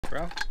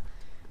bro.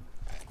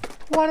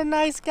 What a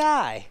nice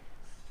guy.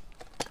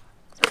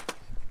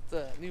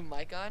 The new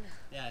mic on?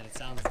 Yeah, it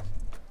sounds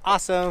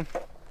awesome.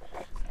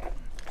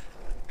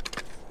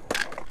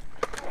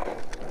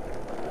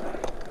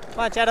 Come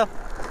on, Shadow.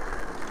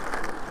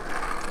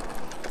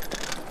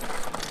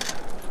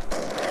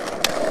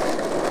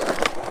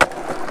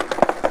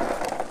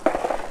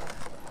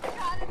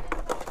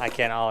 I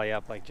can't ollie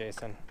up like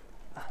Jason.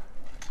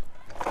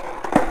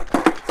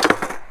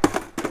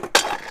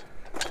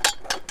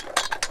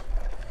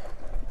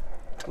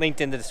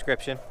 Linked in the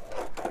description.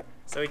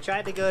 So we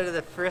tried to go to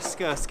the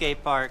Frisco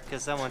skate park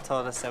because someone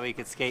told us that we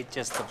could skate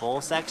just the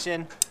bowl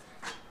section.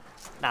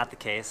 Not the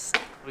case.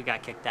 We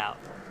got kicked out.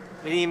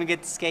 We didn't even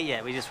get to skate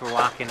yet. We just were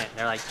walking it.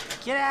 They're like,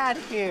 get out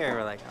of here.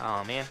 We're like,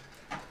 oh man.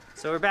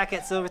 So we're back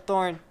at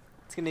Silverthorne.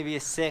 It's gonna be a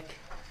sick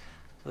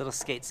little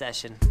skate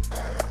session.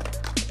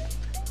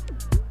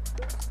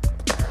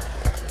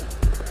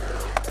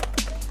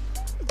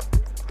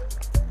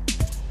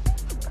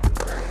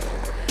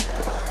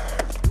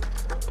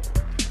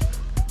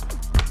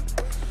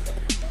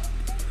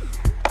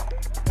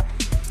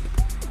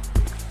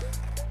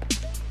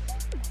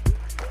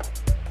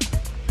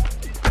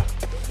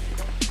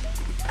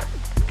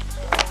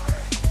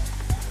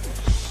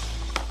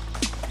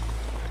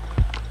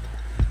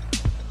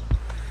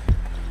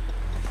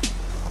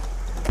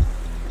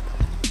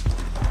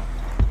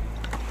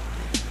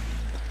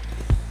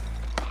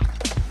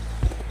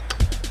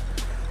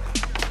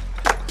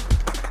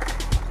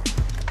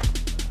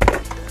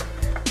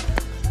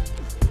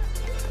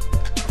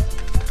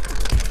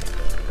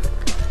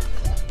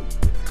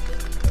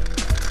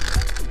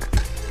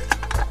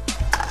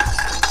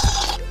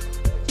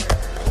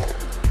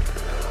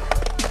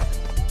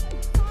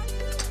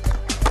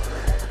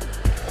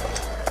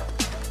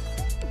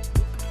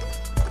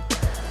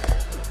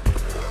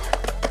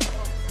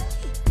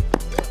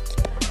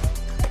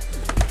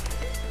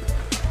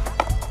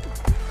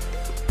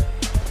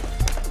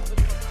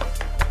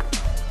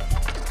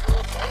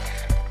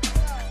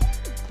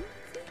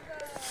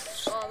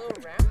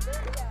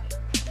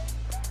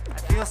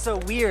 I feel so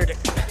weird.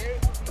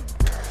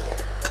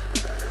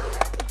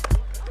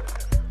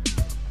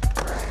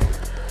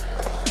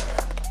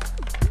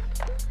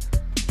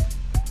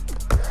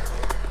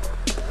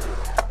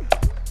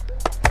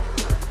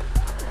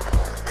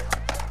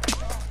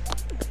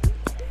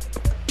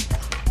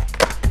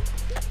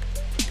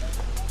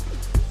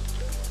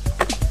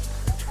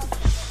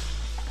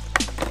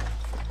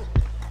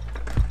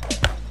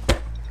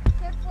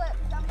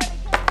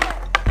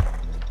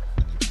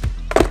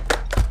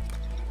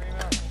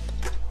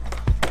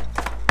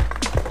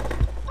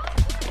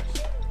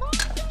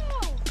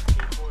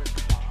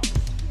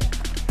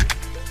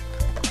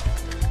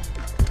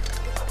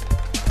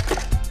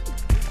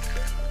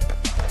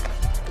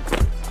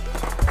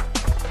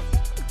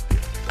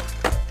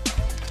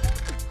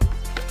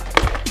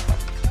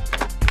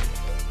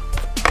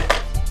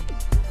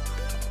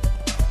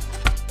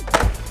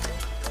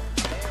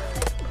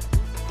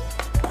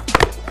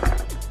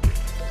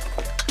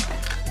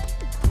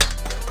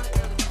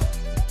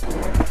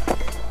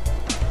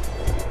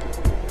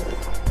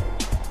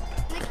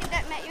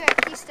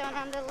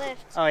 On the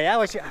lift. Oh yeah?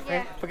 What's your,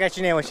 Yeah. I forgot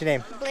your name. What's your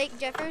name? Blake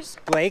Jeffers.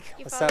 Blake?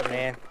 You What's up, followed me.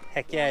 man?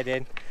 Heck yeah, I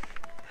did.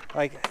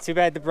 Like, too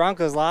bad the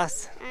Broncos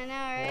lost. I know,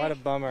 right? What a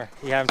bummer.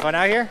 You having fun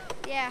out here?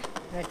 Yeah.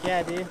 Heck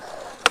yeah, dude.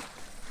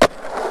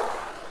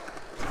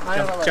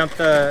 Jump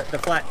the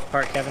flat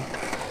part, Kevin.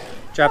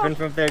 Drop in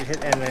from there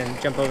and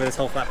then jump over this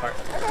whole flat part.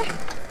 Okay.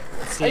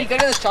 Are you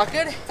getting the shot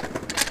good?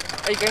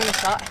 Are you getting the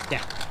shot?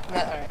 Yeah.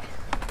 Alright.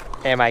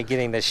 Am I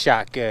getting the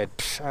shot good?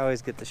 Psh, I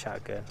always get the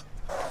shot good.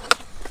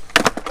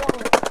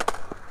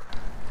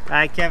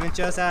 Alright, Kevin,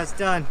 show us how it's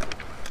done.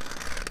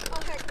 Oh,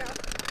 heck no.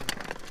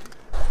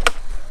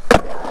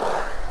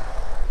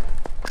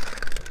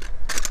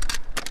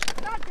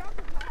 Not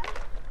jumping, man.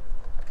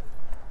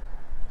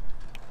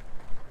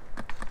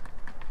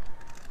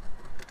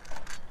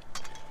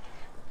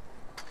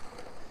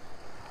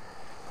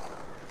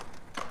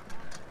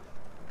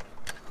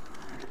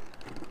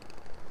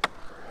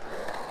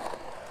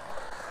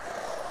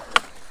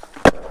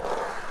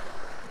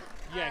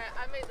 Alright,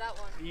 I made that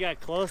one. You got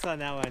close on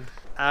that one.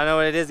 I don't know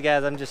what it is,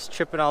 guys. I'm just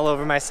tripping all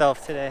over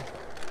myself today.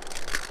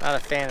 Not a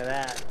fan of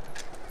that.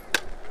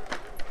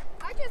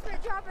 I just been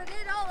dropping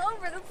it all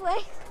over the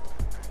place.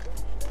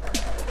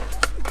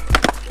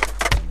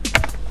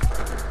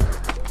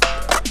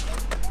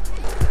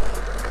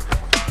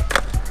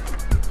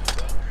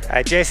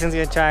 Alright, Jason's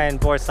gonna try and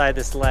board slide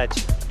this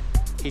ledge.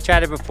 He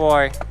tried it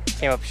before,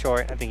 came up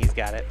short. I think he's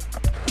got it.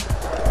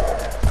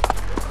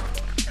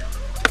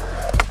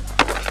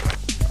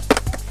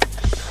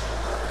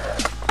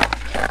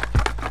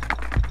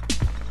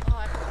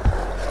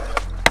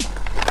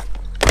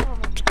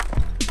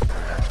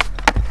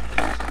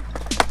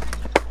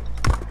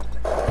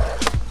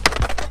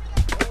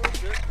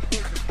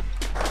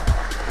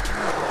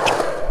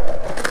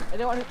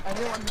 I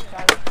didn't want to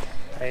try it.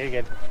 Hey,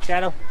 you're good.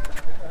 Shadow.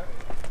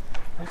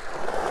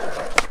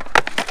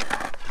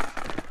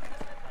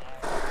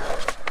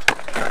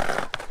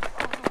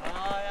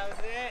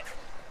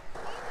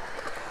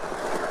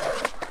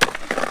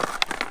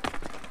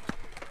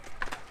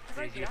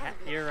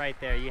 right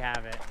there. You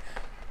have it.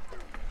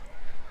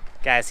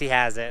 Guys, he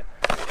has it.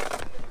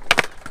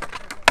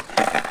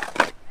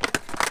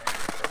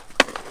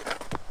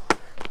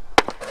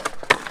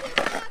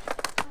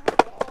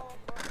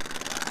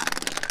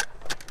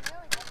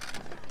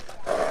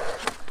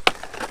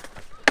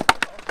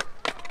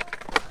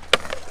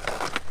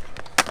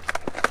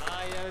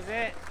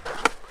 It.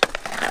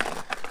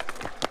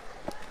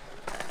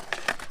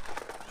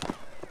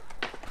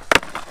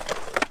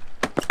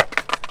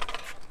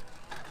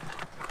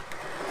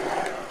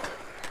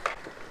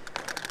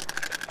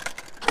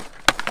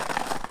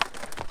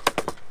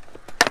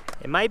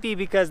 It might be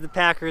because the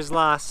Packers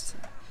lost.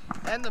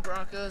 And the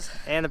Broncos.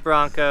 And the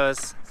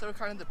Broncos. So we're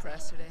kind of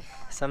depressed today.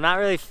 So I'm not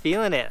really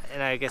feeling it.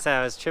 And I guess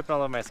I was tripping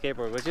all over my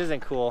skateboard, which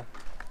isn't cool.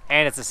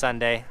 And it's a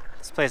Sunday.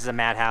 This place is a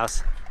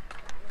madhouse.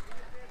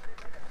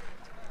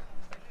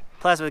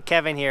 Plus with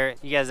Kevin here,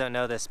 you guys don't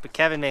know this, but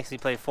Kevin makes me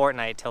play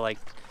Fortnite till like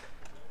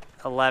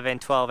 11,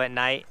 12 at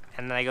night,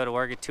 and then I go to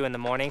work at 2 in the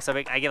morning, so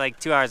I get like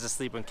 2 hours of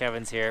sleep when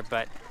Kevin's here,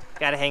 but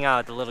gotta hang out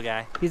with the little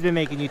guy. He's been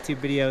making YouTube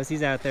videos.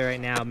 He's out there right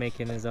now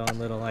making his own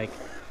little like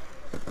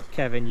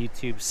Kevin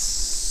YouTube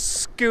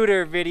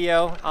scooter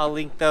video. I'll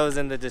link those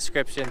in the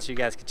description so you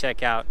guys can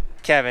check out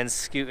Kevin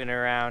scooting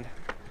around.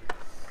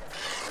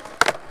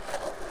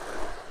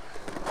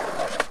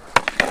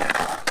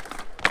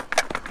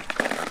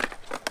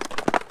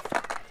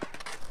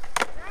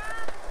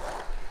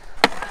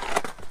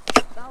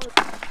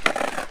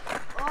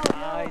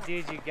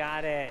 Dude, you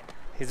got it.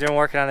 He's been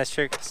working on this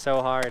trick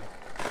so hard.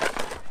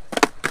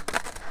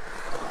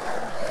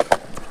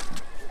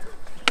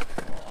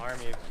 Whole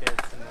army of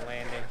kids in the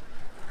landing.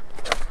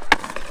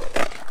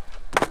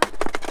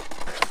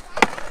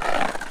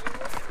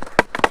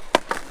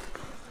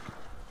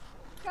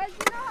 Guys,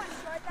 you know how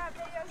short that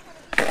video is going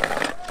to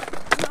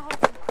be? No.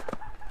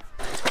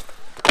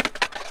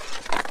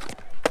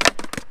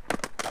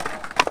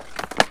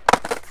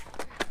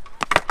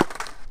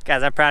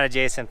 Guys, I'm proud of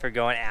Jason for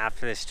going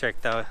after this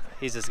trick though.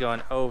 He's just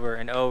going over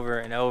and over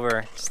and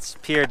over.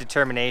 Just pure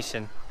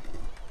determination.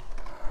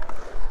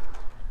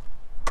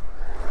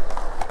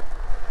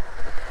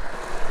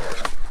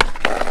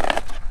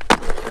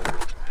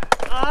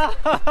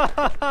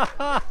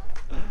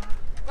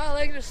 My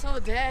legs are so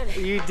dead.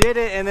 You did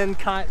it and then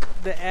caught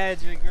the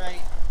edge like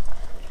right.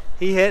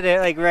 He hit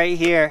it like right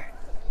here.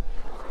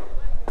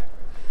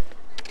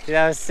 Dude,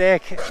 that was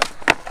sick. You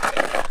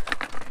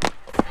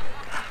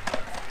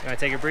wanna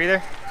take a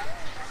breather?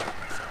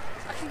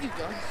 I can keep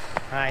going.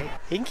 Alright,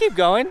 he can keep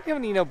going. You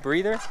don't need no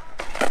breather.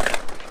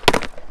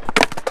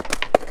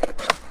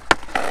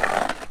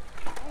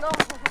 No.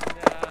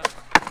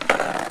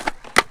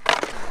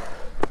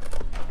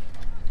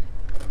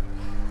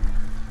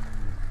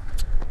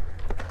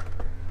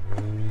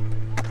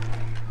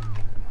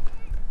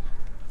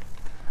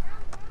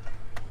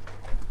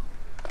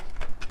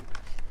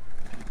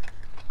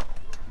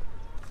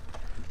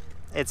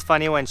 It's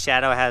funny when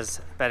Shadow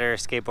has better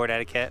skateboard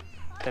etiquette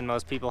than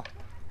most people.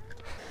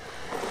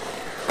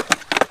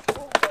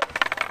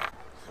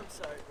 I'm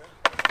sorry, bro.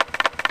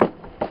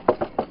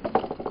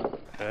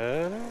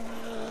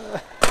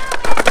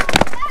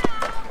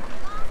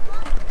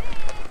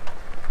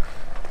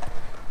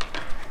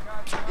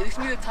 Is this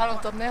gonna be the title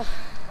and thumbnail?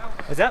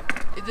 What's up?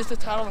 Is this the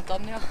title and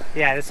thumbnail?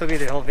 Yeah, this will be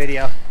the whole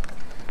video.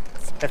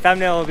 The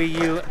thumbnail will be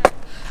you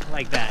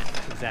like that,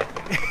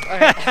 exactly.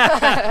 Alright.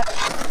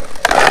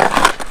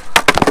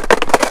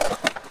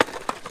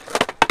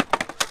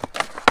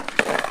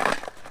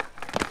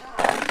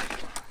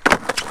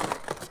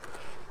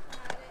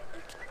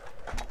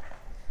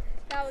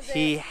 That was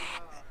it.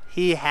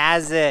 He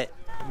has it.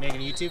 You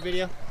making a YouTube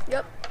video?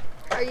 Yep.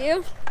 Are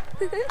you?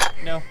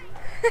 No.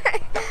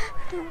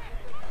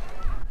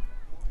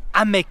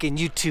 I'm making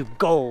YouTube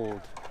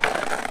gold.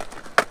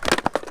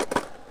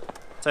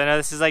 So I know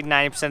this is like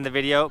 90% of the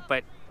video,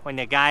 but when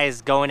the guy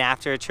is going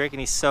after a trick and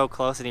he's so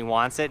close and he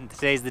wants it, and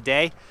today's the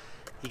day,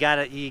 you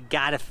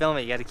gotta film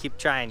it. You gotta keep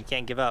trying. You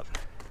can't give up.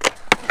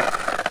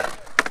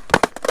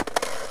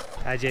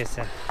 Hi,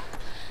 Jason.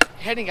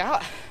 Heading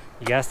out.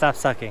 You gotta stop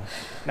sucking.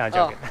 No, I'm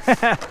joking.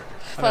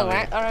 All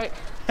right.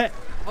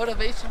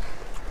 Motivation.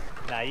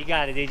 Nah, you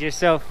got it, dude. You're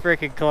so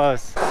freaking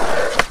close.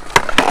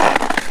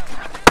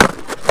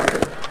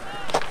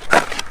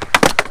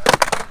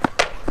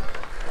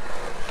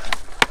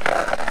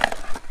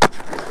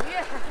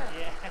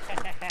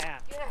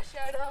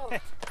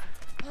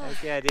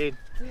 Heck yeah, dude.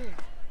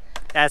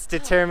 That's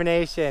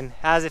determination.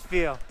 How's it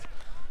feel?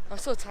 I'm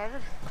so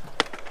tired.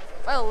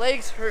 My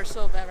legs hurt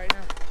so bad right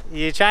now.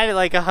 You tried it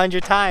like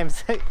 100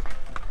 times.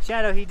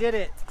 Shadow, he did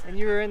it, and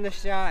you were in the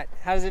shot.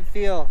 How does it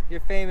feel? You're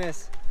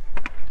famous.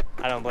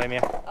 I don't blame you.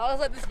 I was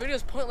like, this video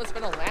is pointless,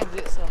 but I landed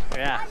it, so.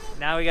 Yeah.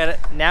 Now we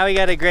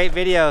got a great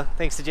video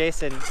thanks to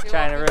Jason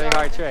trying a really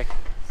hard trick.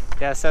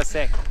 Yeah, so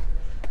sick.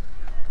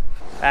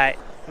 All right,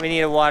 we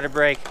need a water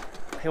break.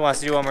 He wants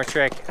to do one more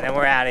trick, and then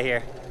we're out of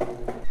here.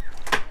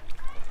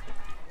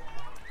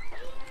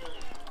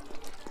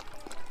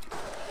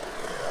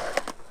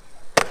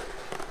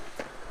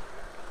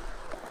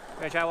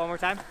 Gonna try it one more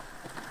time?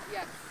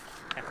 Yeah.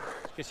 Okay.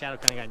 Good shadow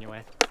kind of got in your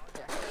way.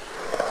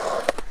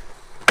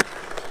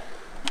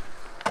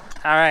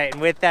 All right,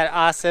 and with that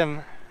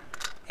awesome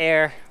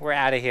air, we're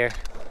out of here.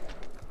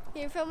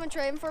 Can you film a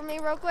train for me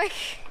real quick?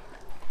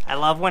 I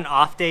love when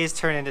off days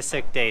turn into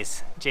sick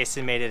days.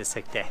 Jason made it a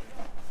sick day.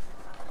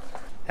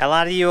 A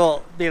lot of you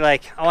will be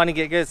like, I want to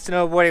get good at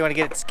snowboarding, I want to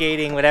get at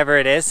skating, whatever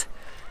it is.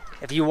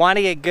 If you want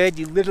to get good,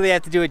 you literally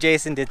have to do what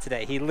Jason did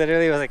today. He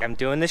literally was like, I'm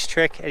doing this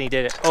trick, and he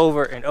did it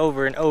over and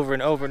over and over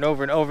and over and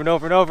over and over and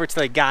over and over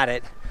until he got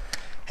it.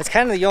 It's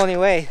kind of the only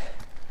way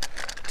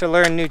to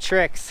learn new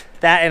tricks.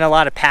 That and a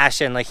lot of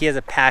passion. Like, he has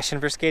a passion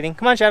for skating.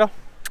 Come on, Shadow.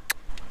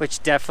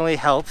 Which definitely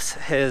helps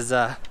his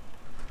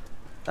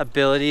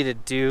ability to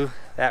do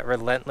that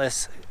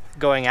relentless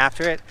going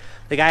after it.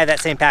 The guy had that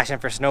same passion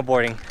for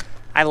snowboarding.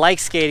 I like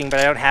skating, but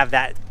I don't have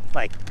that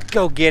like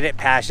go get it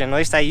passion. At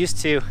least I used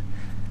to.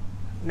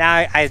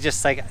 Now I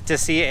just like to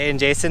see it in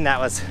Jason. That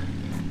was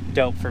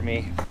dope for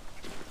me.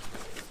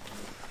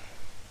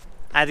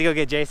 I had to go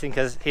get Jason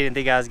because he didn't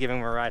think I was giving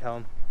him a ride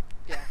home.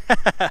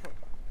 Yeah.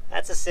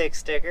 That's a sick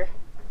sticker.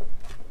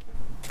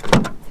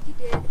 If you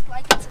did,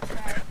 like and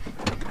subscribe.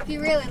 If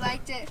you really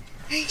liked it,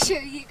 make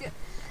sure you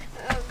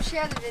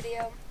share the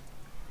video.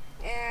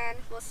 And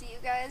we'll see you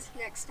guys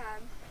next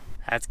time.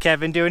 That's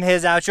Kevin doing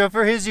his outro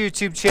for his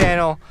YouTube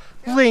channel.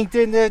 Linked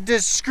in the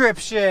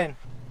description.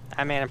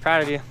 Hi man, I'm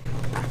proud of you.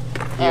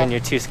 You and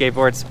your 2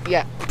 skateboards.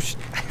 Yeah.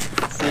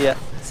 See ya.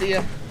 See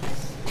ya.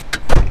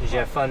 Did you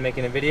have fun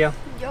making a video?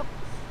 Yup.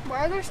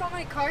 Why are there so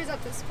many cars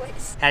at this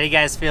place? How do you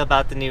guys feel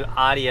about the new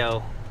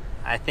audio?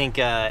 I think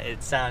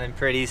it's sounding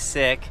pretty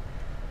sick.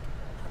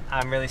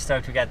 I'm really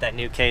stoked we got that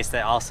new case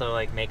that also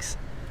like makes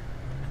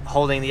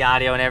holding the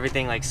audio and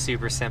everything like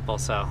super simple.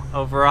 So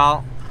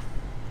overall,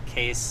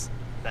 case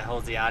that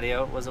holds the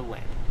audio was a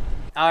win.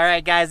 All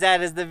right guys,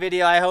 that is the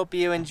video. I hope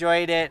you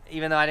enjoyed it,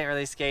 even though I didn't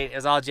really skate. It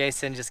was all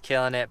Jason just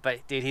killing it,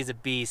 but dude, he's a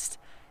beast.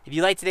 If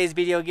you liked today's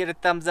video, give it a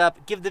thumbs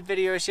up, give the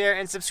video a share,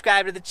 and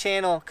subscribe to the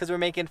channel because we're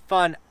making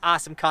fun,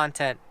 awesome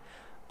content.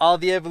 All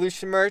the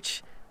Evolution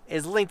merch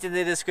is linked in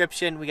the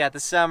description. We got the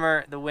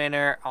summer, the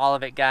winter, all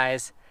of it,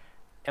 guys.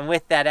 And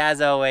with that,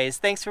 as always,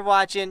 thanks for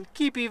watching,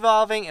 keep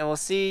evolving, and we'll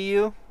see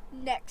you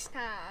Next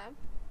time.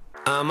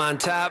 I'm on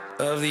top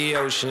of the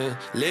ocean,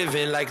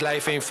 living like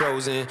life ain't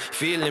frozen,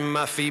 feeling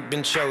my feet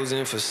been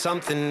chosen for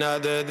something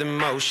other than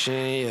motion,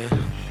 yeah.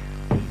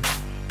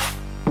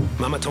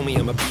 Mama told me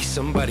I'ma be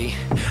somebody,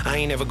 I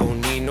ain't never gonna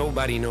need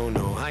nobody, no,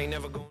 no, I ain't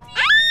never gonna...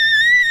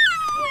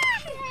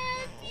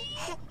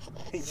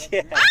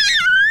 Yeah.